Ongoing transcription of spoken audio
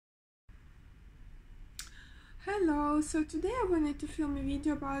Hello, so today I wanted to film a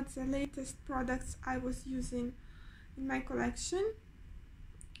video about the latest products I was using in my collection.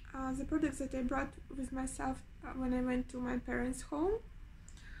 The products that I brought with myself when I went to my parents' home.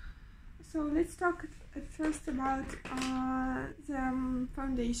 So let's talk at first about the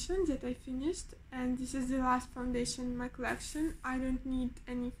foundation that I finished, and this is the last foundation in my collection. I don't need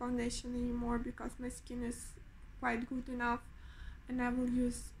any foundation anymore because my skin is quite good enough, and I will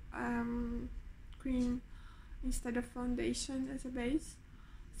use cream instead of foundation as a base.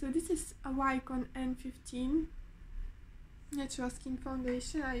 So this is a Wycon N15 natural skin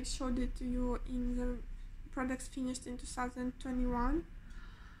foundation. I showed it to you in the products finished in 2021.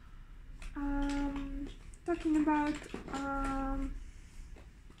 Talking about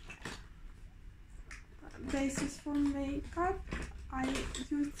bases for makeup, I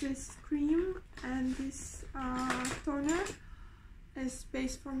use this cream and this toner as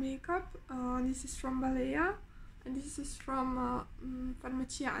base for makeup. This is from Balea, and this is from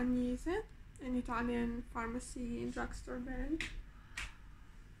Farmacia Agnese, an Italian pharmacy drugstore brand.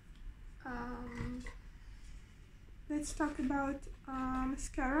 Let's talk about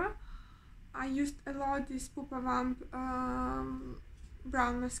mascara. I used a lot this Pupa Vamp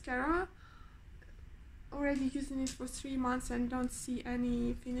brown mascara. Already using it for 3 months and don't see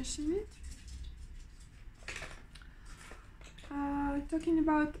any finish in it. Talking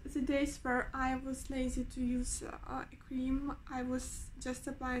about the days where I was lazy to use a cream, I was just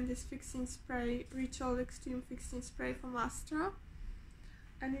applying this fixing spray, Ritual Extreme Fixing Spray from Astra,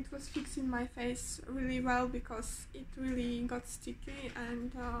 and it was fixing my face really well because it really got sticky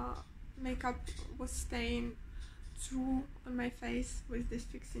and makeup was staying true on my face with this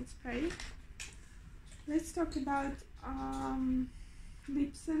fixing spray. Let's talk about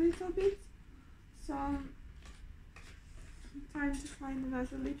lips a little bit. So I'm trying to find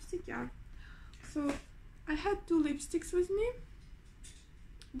another lipstick. Yeah, so I had 2 lipsticks with me.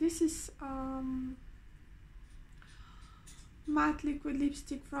 This is matte liquid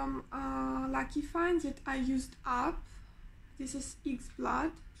lipstick from Lucky Find that I used up. This is X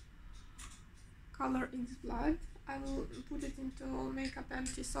Blood, color X Blood. I will put it into Makeup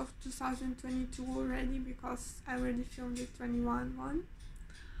Empties of 2022 already because I already filmed the 21 one.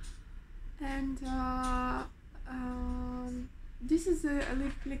 And this is a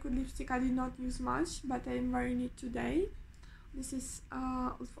liquid lipstick I did not use much, but I am wearing it today. This is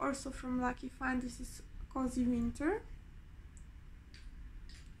also from Lucky Find. This is Cozy Winter.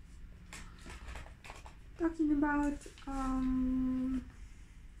 Talking about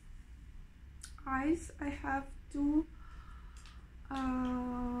eyes, I have 2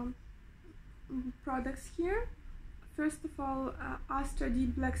 products here. First of all, Astra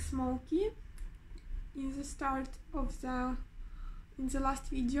Deep Black Smoky. In the start of in the last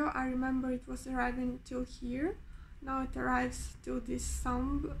video, I remember it was arriving till here. Now it arrives to this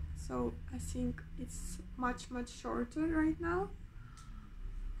thumb, so I think it's much shorter right now.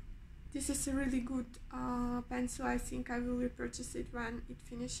 This is a really good pencil. I think I will repurchase it when it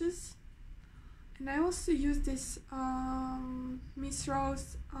finishes. And I also use this Miss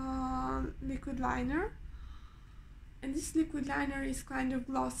Rose liquid liner. And this liquid liner is kind of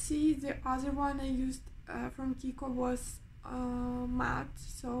glossy. The other one I used from Kiko was matte,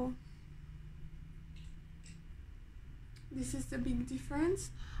 so this is the big difference.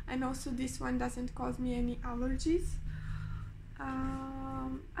 And also this one doesn't cause me any allergies.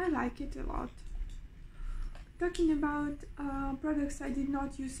 I like it a lot. Talking about products I did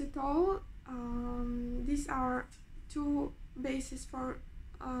not use at all, these are 2 bases for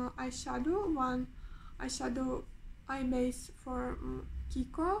eyeshadow. One eyeshadow eye base for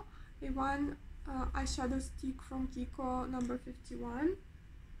Kiko, and one eyeshadow stick from Kiko number 51.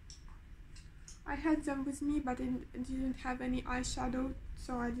 I had them with me, but I didn't have any eyeshadow,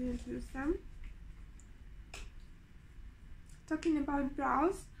 so I didn't use them. Talking about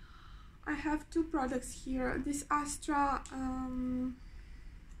brows, I have 2 products here. This Astra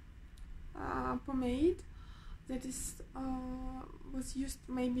pomade that is was used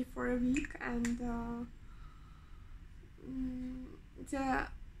maybe for a week, and the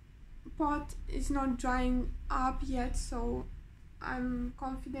pot is not drying up yet, so I'm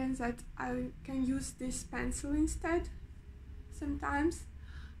confident that I can use this pencil instead sometimes.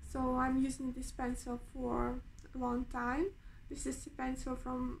 So I'm using this pencil for a long time. This is a pencil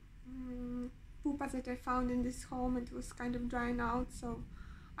from Pupa that I found in this home. It was kind of drying out, so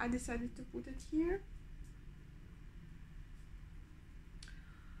I decided to put it here.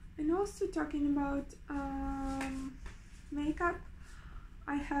 And also talking about makeup,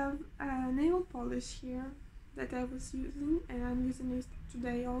 I have a nail polish here that I was using, and I'm using it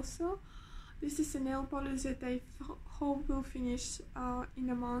today also. This is a nail polish that I hope will finish in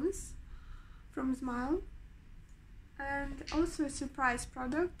a month from Smile. And also a surprise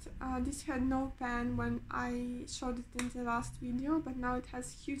product. This had no pen when I showed it in the last video, but now it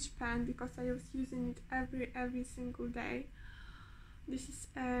has huge pen because I was using it every single day. This is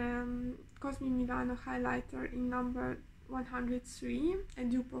Cosmi Milano highlighter in number 103, a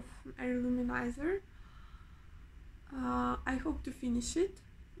dupe of Air Luminizer. I hope to finish it.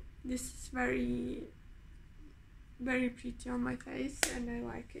 This is very pretty on my face and I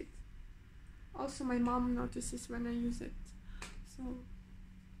like it. Also my mom notices when I use it. So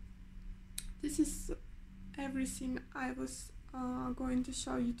this is everything I was going to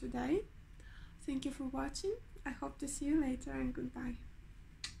show you today. Thank you for watching. I hope to see you later and goodbye.